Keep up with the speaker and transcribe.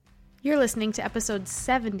You're listening to episode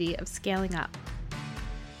 70 of Scaling Up.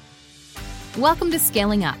 Welcome to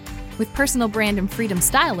Scaling Up with personal brand and freedom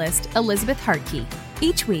stylist Elizabeth Hartke.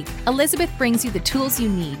 Each week, Elizabeth brings you the tools you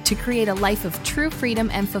need to create a life of true freedom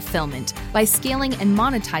and fulfillment by scaling and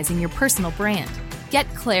monetizing your personal brand.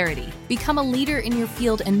 Get clarity, become a leader in your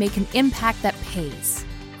field, and make an impact that pays.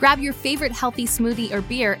 Grab your favorite healthy smoothie or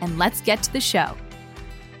beer and let's get to the show.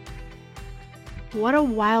 What a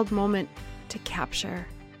wild moment to capture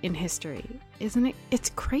in history, isn't it? It's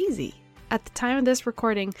crazy. At the time of this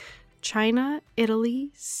recording, China, Italy,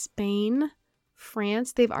 Spain,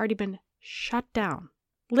 France, they've already been shut down,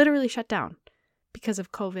 literally shut down because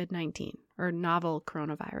of COVID-19 or novel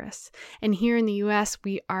coronavirus. And here in the US,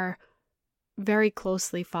 we are very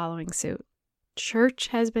closely following suit. Church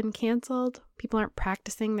has been canceled. People aren't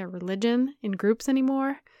practicing their religion in groups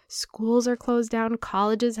anymore. Schools are closed down.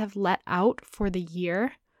 Colleges have let out for the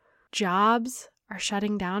year. Jobs are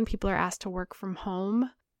shutting down. People are asked to work from home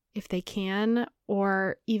if they can,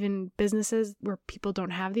 or even businesses where people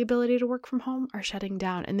don't have the ability to work from home are shutting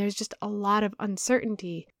down. And there's just a lot of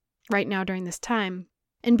uncertainty right now during this time.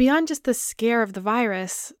 And beyond just the scare of the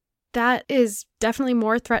virus, that is definitely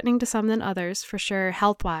more threatening to some than others, for sure,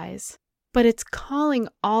 health-wise. But it's calling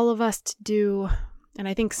all of us to do, and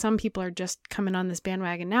I think some people are just coming on this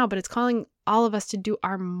bandwagon now, but it's calling all of us to do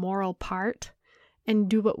our moral part and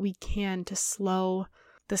do what we can to slow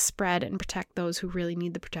the spread and protect those who really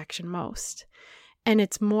need the protection most. And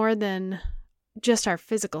it's more than just our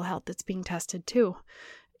physical health that's being tested too.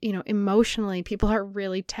 You know, emotionally, people are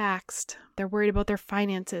really taxed. They're worried about their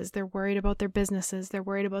finances. They're worried about their businesses. They're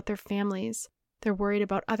worried about their families. They're worried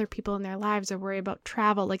about other people in their lives. They're worried about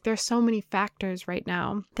travel. Like, there's so many factors right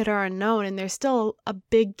now that are unknown. And there's still a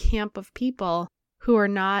big camp of people who are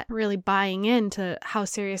not really buying into how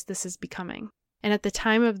serious this is becoming. And at the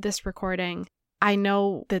time of this recording, I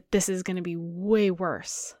know that this is going to be way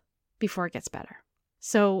worse before it gets better.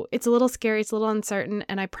 So it's a little scary, it's a little uncertain,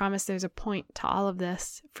 and I promise there's a point to all of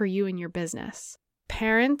this for you and your business.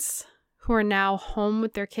 Parents who are now home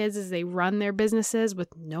with their kids as they run their businesses with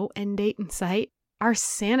no end date in sight, our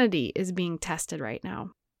sanity is being tested right now.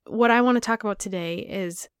 What I want to talk about today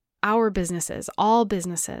is our businesses, all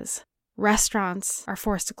businesses. Restaurants are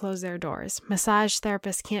forced to close their doors. Massage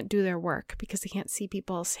therapists can't do their work because they can't see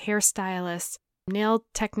people. Hairstylists, nail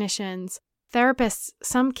technicians, therapists,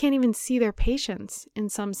 some can't even see their patients in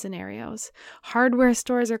some scenarios. Hardware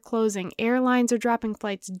stores are closing. Airlines are dropping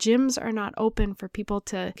flights. Gyms are not open for people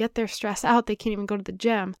to get their stress out. They can't even go to the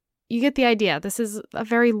gym. You get the idea. This is a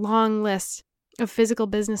very long list of physical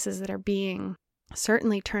businesses that are being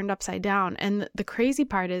certainly turned upside down. And the crazy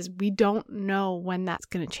part is we don't know when that's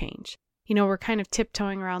going to change. You know, we're kind of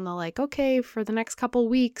tiptoeing around the okay, for the next couple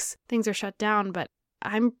weeks, things are shut down, but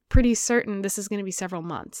I'm pretty certain this is going to be several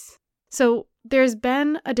months. So there's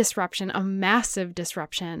been a disruption, a massive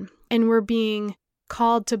disruption, and we're being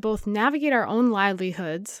called to both navigate our own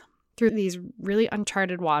livelihoods through these really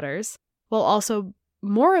uncharted waters, while also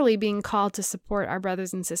morally being called to support our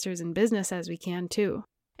brothers and sisters in business as we can too.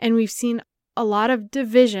 And we've seen a lot of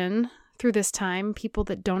division through this time, people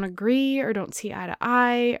that don't agree or don't see eye to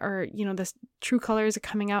eye, or, the true colors are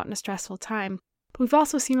coming out in a stressful time. But we've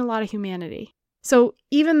also seen a lot of humanity. So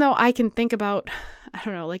even though I can think about,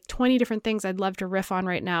 20 different things I'd love to riff on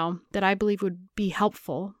right now that I believe would be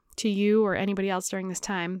helpful to you or anybody else during this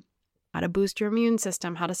time, how to boost your immune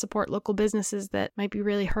system, how to support local businesses that might be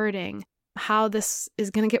really hurting, how this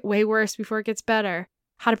is going to get way worse before it gets better,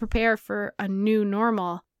 how to prepare for a new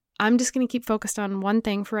normal, I'm just going to keep focused on one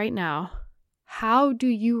thing for right now. How do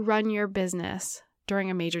you run your business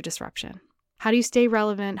during a major disruption? How do you stay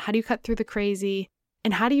relevant? How do you cut through the crazy?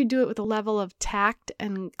 And how do you do it with a level of tact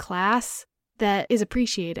and class that is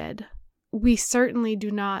appreciated? We certainly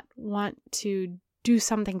do not want to do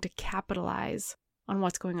something to capitalize on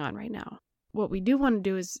what's going on right now. What we do want to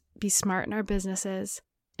do is be smart in our businesses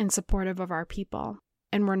and supportive of our people.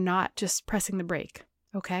 And we're not just pressing the brake,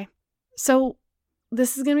 okay? So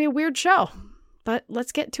this is going to be a weird show, but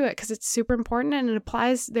let's get to it because it's super important and it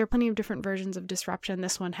applies. There are plenty of different versions of disruption.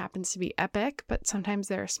 This one happens to be epic, but sometimes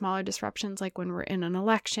there are smaller disruptions, like when we're in an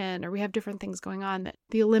election or we have different things going on. That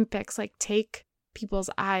the Olympics take people's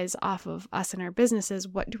eyes off of us and our businesses.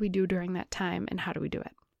 What do we do during that time and how do we do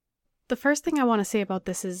it? The first thing I want to say about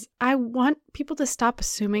this is I want people to stop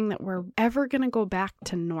assuming that we're ever going to go back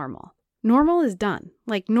to normal. Normal is done.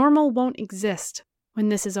 Normal won't exist when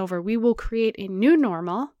this is over. We will create a new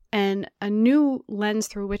normal and a new lens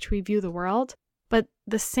through which we view the world. But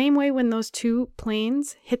the same way when those two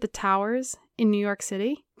planes hit the towers in New York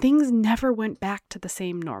City, things never went back to the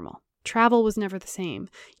same normal. Travel was never the same.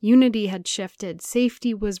 Unity had shifted.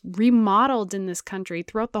 Safety was remodeled in this country.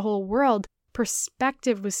 Throughout the whole world,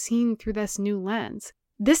 perspective was seen through this new lens.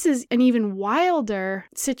 This is an even wilder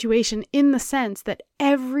situation in the sense that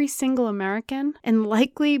every single American, and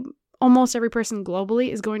likely almost every person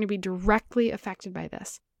globally, is going to be directly affected by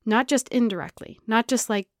this. Not just indirectly, not just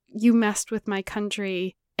like you messed with my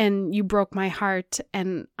country and you broke my heart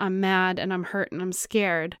and I'm mad and I'm hurt and I'm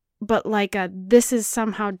scared, but like this is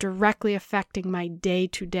somehow directly affecting my day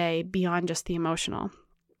to day beyond just the emotional.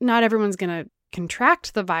 Not everyone's going to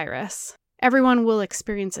contract the virus. Everyone will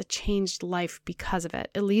experience a changed life because of it,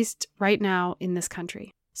 at least right now in this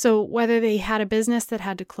country. So whether they had a business that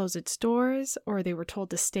had to close its doors, or they were told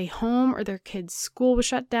to stay home, or their kids' school was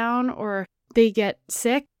shut down, or they get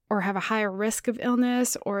sick or have a higher risk of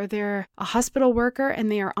illness, or they're a hospital worker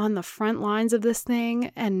and they are on the front lines of this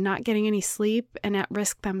thing and not getting any sleep and at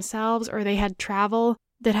risk themselves, or they had travel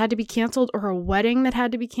that had to be canceled, or a wedding that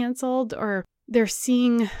had to be canceled, or they're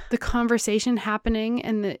seeing the conversation happening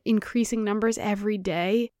and the increasing numbers every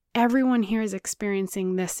day. Everyone here is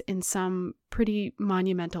experiencing this in some pretty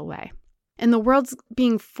monumental way. And the world's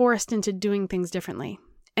being forced into doing things differently.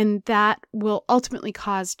 And that will ultimately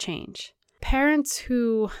cause change. Parents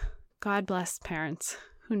who, God bless parents,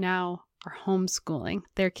 who now are homeschooling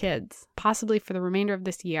their kids, possibly for the remainder of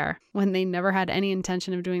this year, when they never had any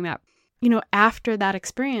intention of doing that. After that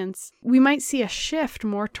experience, we might see a shift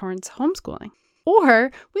more towards homeschooling.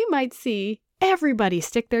 Or we might see everybody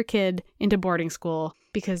stick their kid into boarding school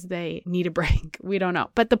because they need a break. We don't know.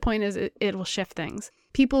 But the point is it will shift things.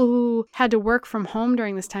 People who had to work from home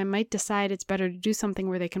during this time might decide it's better to do something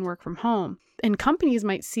where they can work from home. And companies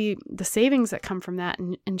might see the savings that come from that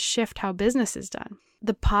and shift how business is done.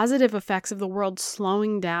 The positive effects of the world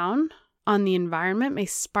slowing down on the environment may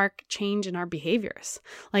spark change in our behaviors.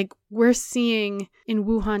 Like we're seeing in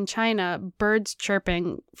Wuhan, China, birds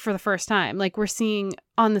chirping for the first time. Like we're seeing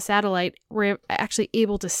on the satellite, we're actually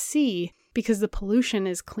able to see because the pollution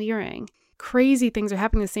is clearing. Crazy things are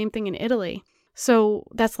happening. The same thing in Italy. So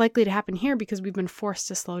that's likely to happen here because we've been forced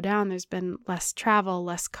to slow down. There's been less travel,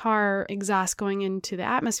 less car exhaust going into the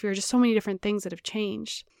atmosphere, just so many different things that have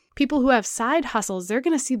changed. People who have side hustles, they're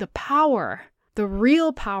going to see the power, the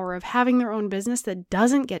real power of having their own business that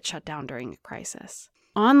doesn't get shut down during a crisis.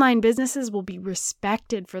 Online businesses will be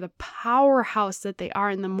respected for the powerhouse that they are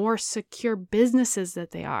and the more secure businesses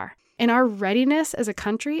that they are. And our readiness as a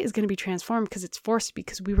country is going to be transformed because it's forced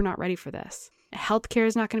because we were not ready for this. Healthcare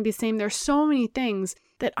is not going to be the same. There's so many things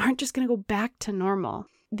that aren't just going to go back to normal.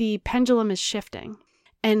 The pendulum is shifting.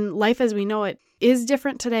 And life as we know it is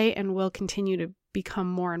different today and will continue to become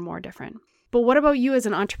more and more different. But what about you as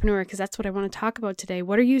an entrepreneur? Because that's what I want to talk about today.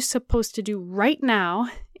 What are you supposed to do right now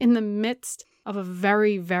in the midst of a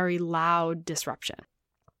very, very loud disruption?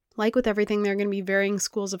 Like with everything, there are going to be varying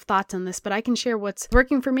schools of thoughts on this, but I can share what's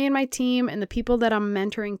working for me and my team and the people that I'm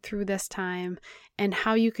mentoring through this time and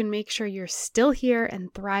how you can make sure you're still here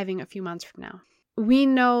and thriving a few months from now. We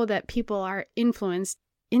know that people are influenced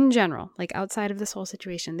in general, like outside of this whole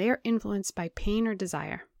situation, they are influenced by pain or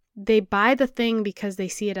desire. They buy the thing because they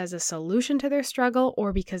see it as a solution to their struggle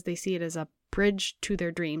or because they see it as a bridge to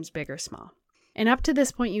their dreams, big or small. And up to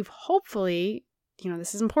this point, you've hopefully,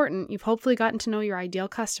 this is important, you've hopefully gotten to know your ideal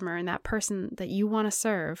customer and that person that you want to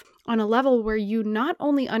serve on a level where you not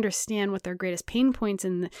only understand what their greatest pain points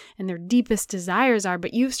and their deepest desires are,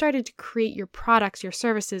 but you've started to create your products, your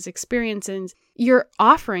services, experiences, your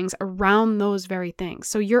offerings around those very things.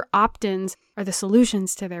 So your opt-ins are the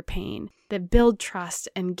solutions to their pain that build trust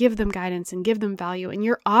and give them guidance and give them value. And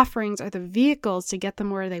your offerings are the vehicles to get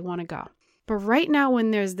them where they want to go. But right now,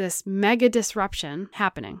 when there's this mega disruption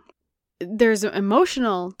happening, there's an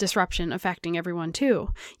emotional disruption affecting everyone too.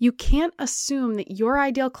 You can't assume that your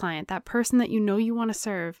ideal client, that person that you want to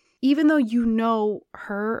serve, even though you know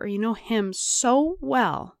her or you know him so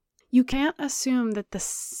well, you can't assume that the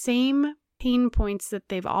same pain points that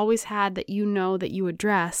they've always had that you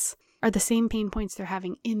address are the same pain points they're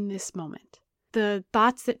having in this moment. The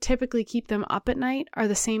thoughts that typically keep them up at night are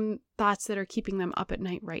the same thoughts that are keeping them up at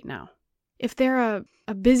night right now. If they're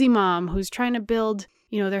a busy mom who's trying to build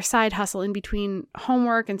their side hustle in between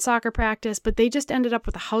homework and soccer practice, but they just ended up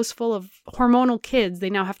with a house full of hormonal kids they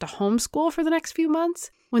now have to homeschool for the next few months,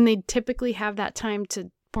 when they typically have that time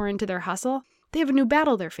to pour into their hustle, they have a new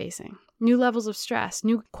battle they're facing, new levels of stress,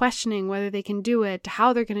 new questioning whether they can do it,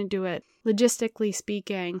 how they're going to do it, logistically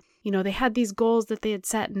speaking. They had these goals that they had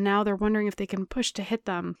set and now they're wondering if they can push to hit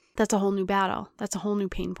them. That's a whole new battle. That's a whole new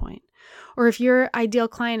pain point. Or if your ideal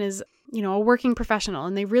client is a working professional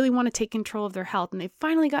and they really want to take control of their health and they've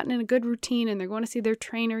finally gotten in a good routine and they're going to see their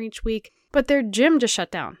trainer each week, but their gym just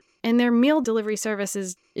shut down. and their meal delivery service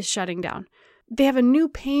is shutting down. They have a new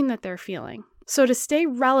pain that they're feeling. So to stay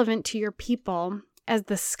relevant to your people as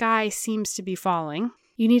the sky seems to be falling,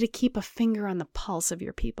 you need to keep a finger on the pulse of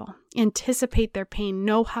your people. Anticipate their pain.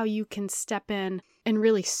 Know how you can step in and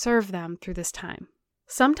really serve them through this time.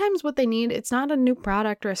 Sometimes what they need, it's not a new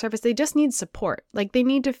product or a service. They just need support. Like they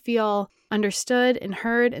need to feel understood and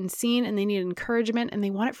heard and seen, and they need encouragement, and they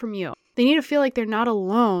want it from you. They need to feel like they're not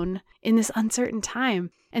alone in this uncertain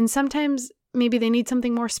time. And sometimes maybe they need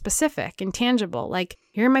something more specific and tangible. Like,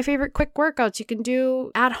 here are my favorite quick workouts you can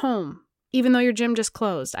do at home, even though your gym just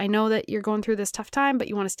closed. I know that you're going through this tough time, but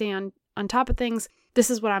you want to stay on top of things. This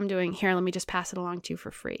is what I'm doing. Here, let me just pass it along to you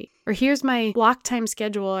for free. Or here's my block time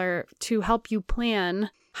scheduler to help you plan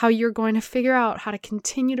how you're going to figure out how to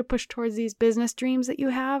continue to push towards these business dreams that you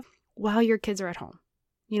have while your kids are at home.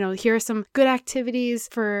 Here are some good activities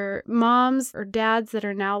for moms or dads that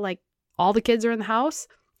are now like all the kids are in the house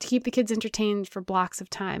to keep the kids entertained for blocks of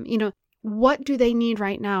time. What do they need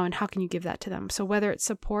right now, and how can you give that to them? So whether it's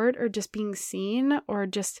support or just being seen or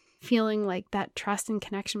just feeling like that trust and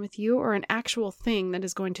connection with you, or an actual thing that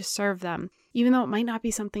is going to serve them, even though it might not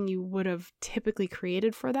be something you would have typically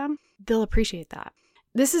created for them, they'll appreciate that.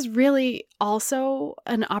 This is really also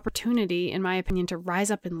an opportunity, in my opinion, to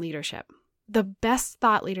rise up in leadership. The best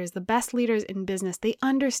thought leaders, the best leaders in business, they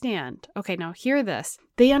understand, okay, now hear this.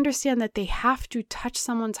 They understand that they have to touch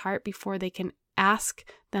someone's heart before they can ask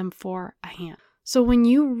them for a hand. So when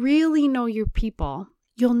you really know your people,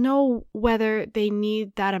 you'll know whether they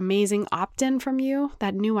need that amazing opt-in from you,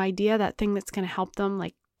 that new idea, that thing that's going to help them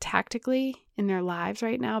like tactically in their lives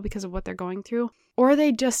right now because of what they're going through, or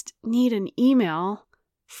they just need an email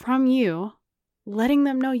from you letting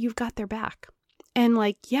them know you've got their back. And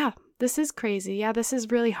like, yeah, this is crazy. Yeah, this is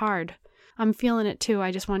really hard. I'm feeling it too.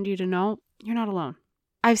 I just wanted you to know you're not alone.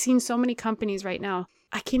 I've seen so many companies right now.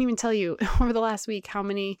 I can't even tell you over the last week how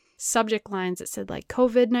many subject lines that said like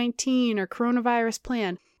COVID-19 or coronavirus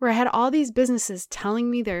plan, where I had all these businesses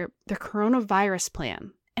telling me their coronavirus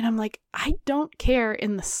plan. And I'm like, I don't care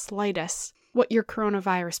in the slightest what your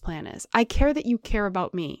coronavirus plan is. I care that you care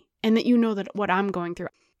about me and that you know that what I'm going through.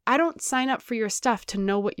 I don't sign up for your stuff to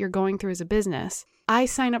know what you're going through as a business. I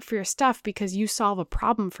sign up for your stuff because you solve a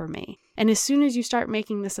problem for me. And as soon as you start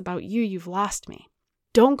making this about you, you've lost me.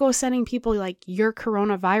 Don't go sending people like your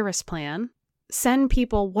coronavirus plan. Send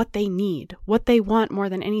people what they need, what they want more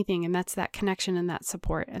than anything. And that's that connection and that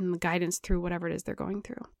support and the guidance through whatever it is they're going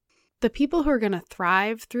through. The people who are going to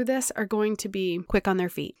thrive through this are going to be quick on their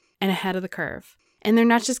feet and ahead of the curve. And they're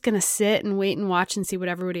not just going to sit and wait and watch and see what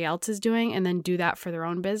everybody else is doing and then do that for their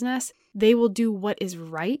own business. They will do what is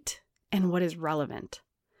right and what is relevant.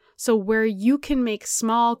 So where you can make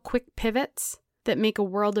small, quick pivots that make a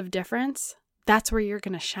world of difference, that's where you're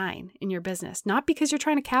going to shine in your business. Not because you're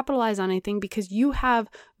trying to capitalize on anything, because you have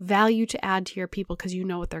value to add to your people because you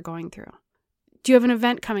know what they're going through. Do you have an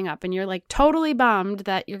event coming up and you're like totally bummed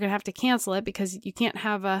that you're going to have to cancel it because you can't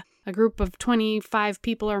have a group of 25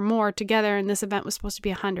 people or more together and this event was supposed to be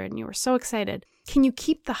 100 and you were so excited? Can you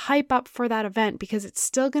keep the hype up for that event because it's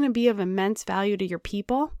still going to be of immense value to your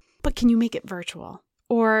people, but can you make it virtual?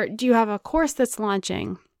 Or do you have a course that's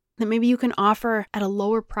launching that maybe you can offer at a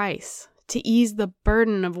lower price to ease the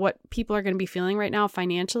burden of what people are going to be feeling right now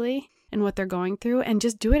financially and what they're going through, and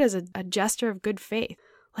just do it as a gesture of good faith?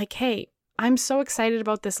 Like, hey, I'm so excited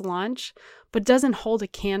about this launch, but doesn't hold a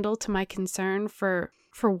candle to my concern for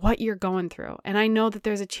what you're going through. And I know that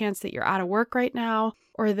there's a chance that you're out of work right now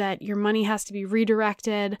or that your money has to be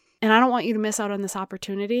redirected. And I don't want you to miss out on this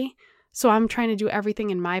opportunity. So I'm trying to do everything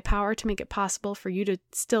in my power to make it possible for you to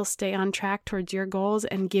still stay on track towards your goals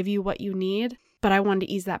and give you what you need. But I wanted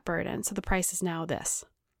to ease that burden. So the price is now this.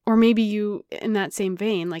 Or maybe you, in that same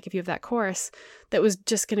vein, like if you have that course that was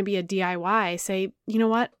just going to be a DIY, say, you know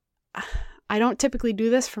what? I don't typically do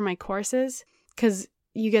this for my courses because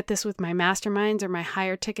you get this with my masterminds or my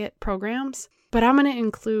higher ticket programs, but I'm going to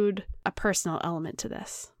include a personal element to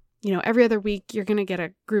this. You know, every other week you're going to get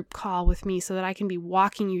a group call with me so that I can be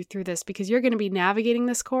walking you through this because you're going to be navigating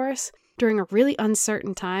this course during a really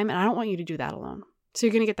uncertain time, and I don't want you to do that alone. So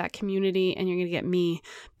you're going to get that community and you're going to get me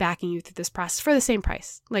backing you through this process for the same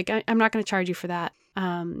price. Like I'm not going to charge you for that.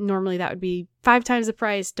 Normally that would be 5 times the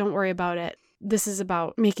price. Don't worry about it. This is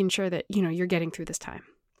about making sure that, you know, you're getting through this time.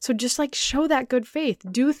 So just like show that good faith,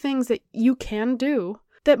 do things that you can do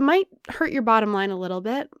that might hurt your bottom line a little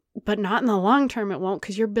bit, but not in the long term. It won't,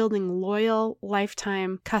 because you're building loyal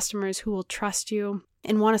lifetime customers who will trust you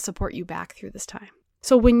and want to support you back through this time.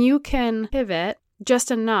 So when you can pivot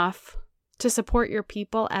just enough to support your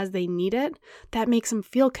people as they need it, that makes them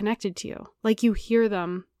feel connected to you, like you hear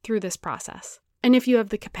them through this process. And if you have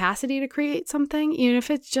the capacity to create something, even if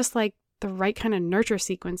it's just like the right kind of nurture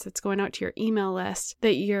sequence that's going out to your email list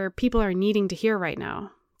that your people are needing to hear right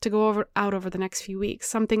now to go out over the next few weeks,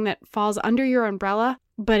 something that falls under your umbrella,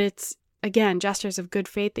 but it's, again, gestures of good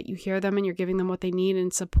faith that you hear them and you're giving them what they need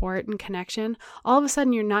and support and connection. All of a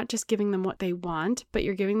sudden, you're not just giving them what they want, but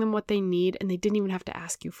you're giving them what they need, and they didn't even have to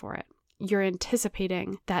ask you for it. You're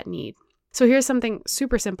anticipating that need. So here's something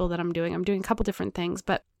super simple that I'm doing. I'm doing a couple different things,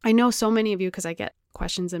 but I know so many of you, because I get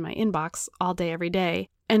questions in my inbox all day, every day,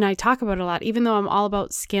 and I talk about it a lot. Even though I'm all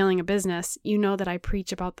about scaling a business, you know that I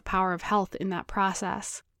preach about the power of health in that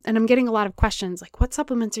process. And I'm getting a lot of questions like, what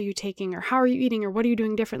supplements are you taking, or how are you eating, or what are you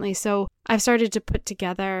doing differently? So I've started to put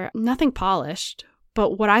together nothing polished,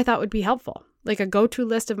 but what I thought would be helpful, like a go-to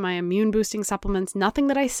list of my immune boosting supplements, nothing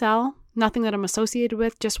that I sell, nothing that I'm associated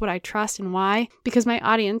with, just what I trust and why. Because my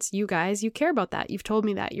audience, you guys, you care about that. You've told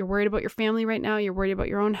me that. You're worried about your family right now. You're worried about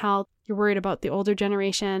your own health. You're worried about the older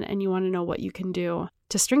generation, and you want to know what you can do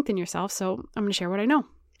to strengthen yourself. So I'm going to share what I know.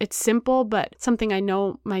 It's simple, but something I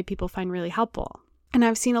know my people find really helpful. And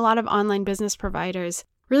I've seen a lot of online business providers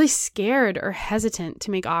really scared or hesitant to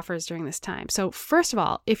make offers during this time. So first of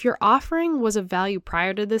all, if your offering was of value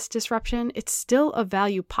prior to this disruption, it's still of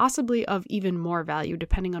value, possibly of even more value,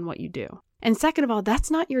 depending on what you do. And second of all, that's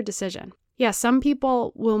not your decision. Yeah, some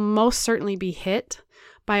people will most certainly be hit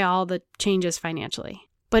by all the changes financially,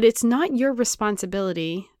 but it's not your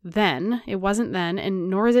responsibility then, it wasn't then, and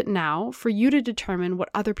nor is it now, for you to determine what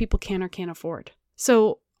other people can or can't afford.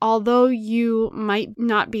 So although you might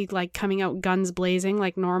not be like coming out guns blazing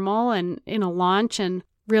like normal and in a launch and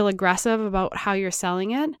real aggressive about how you're selling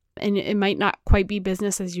it, and it might not quite be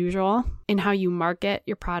business as usual in how you market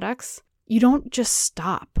your products, you don't just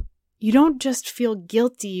stop. You don't just feel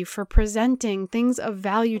guilty for presenting things of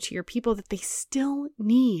value to your people that they still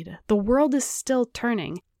need. The world is still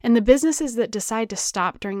turning, and the businesses that decide to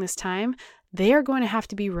stop during this time, they are going to have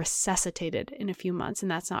to be resuscitated in a few months, and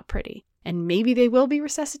that's not pretty. And maybe they will be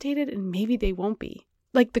resuscitated and maybe they won't be.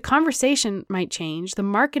 Like the conversation might change, the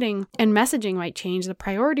marketing and messaging might change, the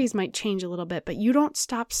priorities might change a little bit, but you don't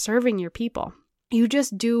stop serving your people. You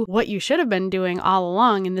just do what you should have been doing all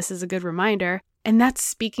along, and this is a good reminder, and that's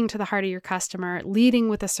speaking to the heart of your customer, leading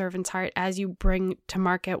with a servant's heart as you bring to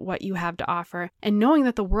market what you have to offer, and knowing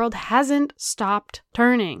that the world hasn't stopped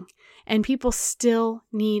turning. And people still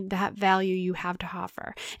need that value you have to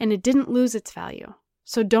offer, and it didn't lose its value.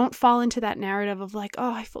 So don't fall into that narrative of like,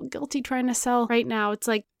 oh, I feel guilty trying to sell right now. It's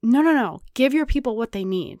like, no. Give your people what they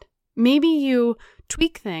need. Maybe you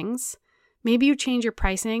tweak things. Maybe you change your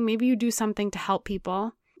pricing. Maybe you do something to help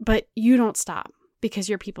people, but you don't stop because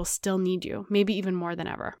your people still need you, maybe even more than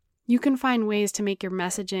ever. You can find ways to make your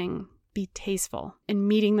messaging be tasteful and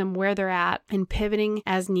meeting them where they're at and pivoting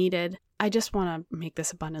as needed. I just want to make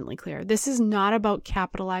this abundantly clear. This is not about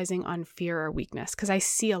capitalizing on fear or weakness, because I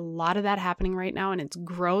see a lot of that happening right now, and it's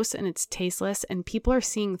gross and it's tasteless and people are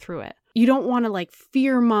seeing through it. You don't want to like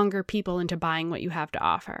fear monger people into buying what you have to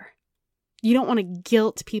offer. You don't want to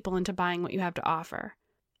guilt people into buying what you have to offer.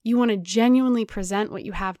 You want to genuinely present what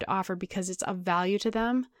you have to offer because it's of value to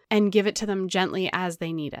them and give it to them gently as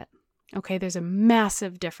they need it. Okay, there's a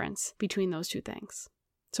massive difference between those two things.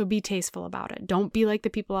 So be tasteful about it. Don't be like the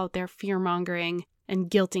people out there fear-mongering and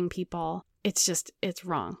guilting people. It's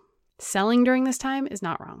wrong. Selling during this time is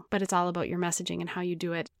not wrong, but it's all about your messaging and how you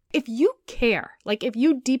do it. If you care, like if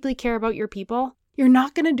you deeply care about your people, you're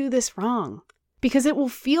not going to do this wrong, because it will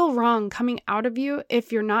feel wrong coming out of you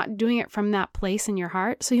if you're not doing it from that place in your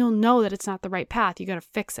heart. So you'll know that it's not the right path. You got to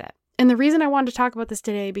fix it. And the reason I wanted to talk about this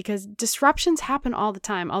today, because disruptions happen all the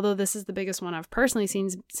time, although this is the biggest one I've personally seen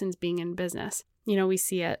since being in business. You know, we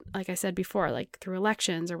see it, like I said before, like through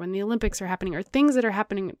elections or when the Olympics are happening or things that are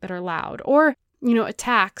happening that are loud, or, you know,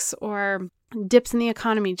 attacks or dips in the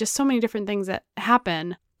economy, just so many different things that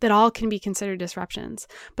happen that all can be considered disruptions.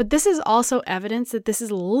 But this is also evidence that this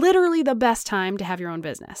is literally the best time to have your own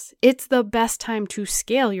business. It's the best time to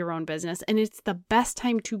scale your own business, and it's the best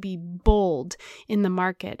time to be bold in the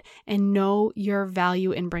market and know your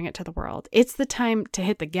value and bring it to the world. It's the time to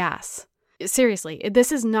hit the gas. Seriously,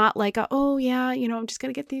 this is not like, I'm just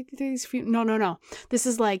going to get these few. No. This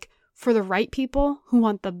is like for the right people who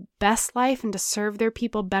want the best life and to serve their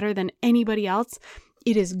people better than anybody else.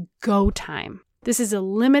 It is go time. This is a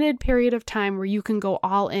limited period of time where you can go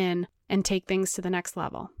all in and take things to the next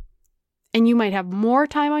level. And you might have more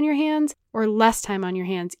time on your hands or less time on your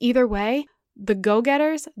hands. Either way, the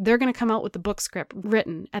go-getters, they're going to come out with the book script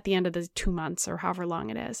written at the end of the 2 months or however long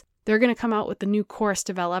it is. They're going to come out with the new course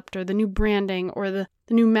developed or the new branding or the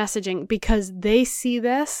new messaging, because they see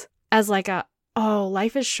this as like a oh,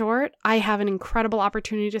 life is short, I have an incredible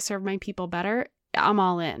opportunity to serve my people better, I'm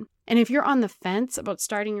all in. And if you're on the fence about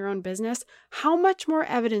starting your own business, how much more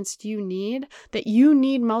evidence do you need that you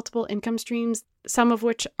need multiple income streams, some of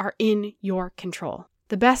which are in your control?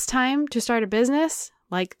 The best time to start a business,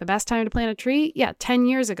 like the best time to plant a tree, 10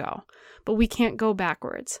 years ago, but we can't go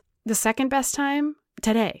backwards. The second best time,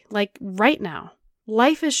 today, like right now.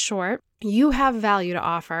 Life is short. You have value to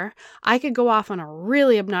offer. I could go off on a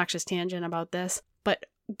really obnoxious tangent about this, but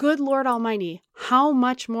good Lord Almighty, how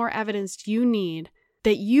much more evidence do you need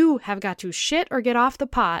that you have got to shit or get off the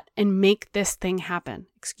pot and make this thing happen?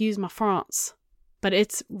 Excuse ma France, but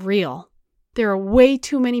it's real. There are way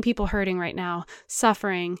too many people hurting right now,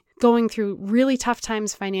 suffering, going through really tough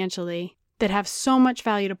times financially, that have so much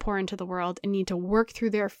value to pour into the world and need to work through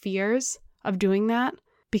their fears of doing that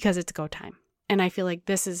because it's go time. And I feel like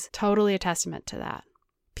this is totally a testament to that.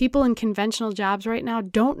 People in conventional jobs right now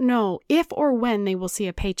don't know if or when they will see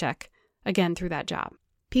a paycheck again through that job.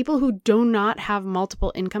 People who do not have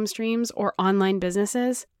multiple income streams or online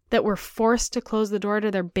businesses that were forced to close the door to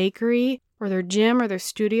their bakery or their gym or their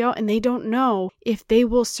studio, and they don't know if they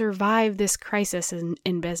will survive this crisis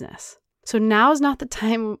in business. So now is not the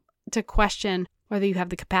time to question whether you have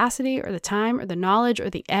the capacity or the time or the knowledge or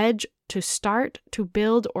the edge to start, to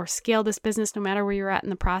build, or scale this business, no matter where you're at in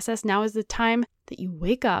the process. Now is the time that you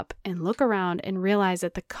wake up and look around and realize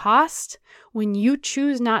that the cost, when you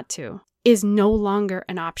choose not to, is no longer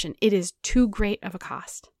an option. It is too great of a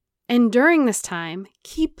cost. And during this time,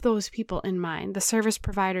 keep those people in mind, the service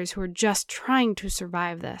providers who are just trying to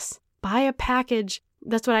survive this. Buy a package.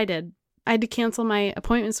 That's what I did. I had to cancel my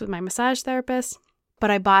appointments with my massage therapist,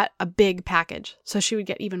 but I bought a big package so she would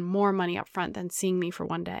get even more money up front than seeing me for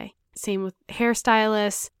one day. Same with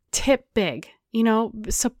hairstylists. Tip big,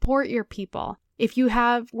 support your people. If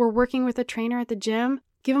we're working with a trainer at the gym,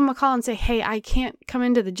 give them a call and say, hey, I can't come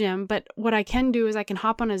into the gym, but what I can do is I can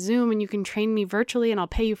hop on a Zoom and you can train me virtually and I'll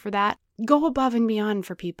pay you for that. Go above and beyond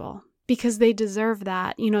for people because they deserve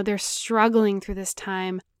that. They're struggling through this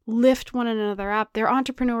time. Lift one another up. They're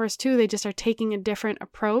entrepreneurs too. They just are taking a different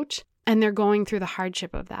approach and they're going through the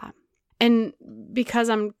hardship of that. And because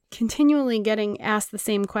I'm continually getting asked the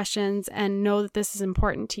same questions and know that this is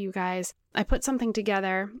important to you guys, I put something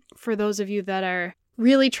together for those of you that are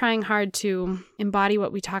really trying hard to embody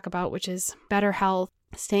what we talk about, which is better health,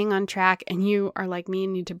 staying on track, and you are like me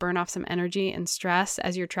and need to burn off some energy and stress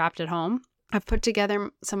as you're trapped at home. I've put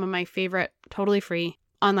together some of my favorite, totally free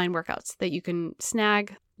online workouts that you can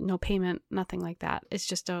snag, no payment, nothing like that. It's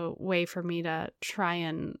just a way for me to try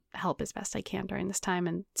and help as best I can during this time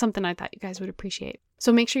and something I thought you guys would appreciate.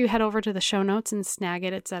 So make sure you head over to the show notes and snag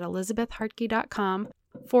it. It's at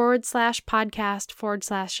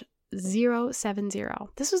elizabethhartke.com/podcast/070.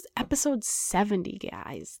 This was episode 70,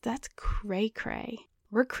 guys. That's cray.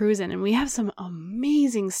 We're cruising and we have some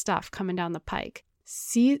amazing stuff coming down the pike.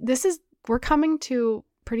 We're coming to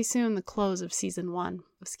pretty soon the close of season 1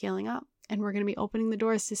 of Scaling Up. And we're going to be opening the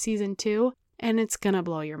doors to season 2, and it's going to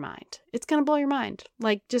blow your mind. It's going to blow your mind.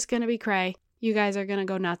 Like, just going to be cray. You guys are going to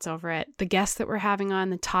go nuts over it. The guests that we're having on,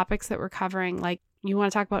 the topics that we're covering, like, you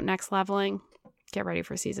want to talk about next leveling? Get ready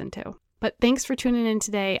for season 2. But thanks for tuning in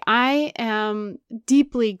today. I am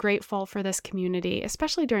deeply grateful for this community,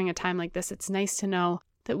 especially during a time like this. It's nice to know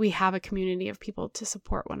that we have a community of people to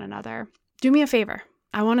support one another. Do me a favor.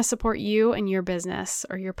 I want to support you and your business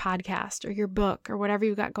or your podcast or your book or whatever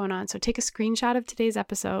you got going on. So take a screenshot of today's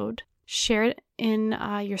episode, share it in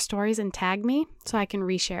your stories and tag me so I can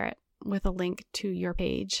reshare it with a link to your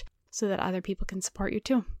page so that other people can support you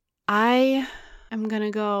too. I am going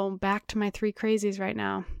to go back to my 3 crazies right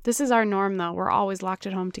now. This is our norm though. We're always locked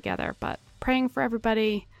at home together, but praying for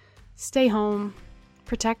everybody, stay home,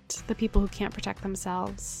 protect the people who can't protect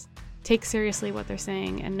themselves. Take seriously what they're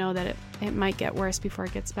saying and know that it might get worse before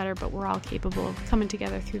it gets better, but we're all capable of coming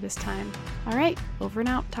together through this time. All right, over and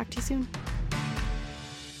out. Talk to you soon.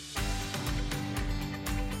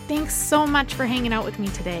 Thanks so much for hanging out with me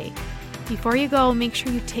today. Before you go, make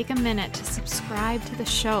sure you take a minute to subscribe to the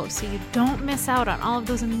show so you don't miss out on all of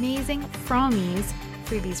those amazing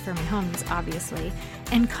freebies for my homies, obviously,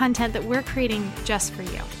 and content that we're creating just for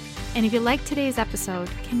you. And if you like today's episode,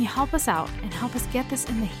 can you help us out and help us get this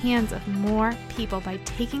in the hands of more people by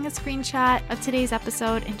taking a screenshot of today's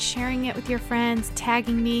episode and sharing it with your friends,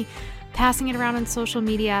 tagging me, passing it around on social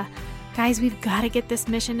media? Guys, we've got to get this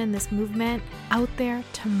mission and this movement out there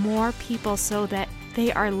to more people so that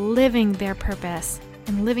they are living their purpose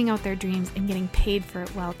and living out their dreams and getting paid for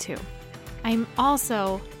it well too. I'm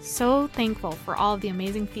also so thankful for all of the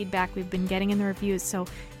amazing feedback we've been getting in the reviews. So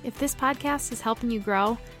if this podcast is helping you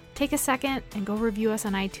grow, Take a second and go review us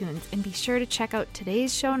on iTunes, and be sure to check out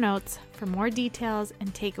today's show notes for more details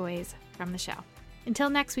and takeaways from the show. Until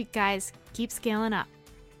next week, guys, keep scaling up.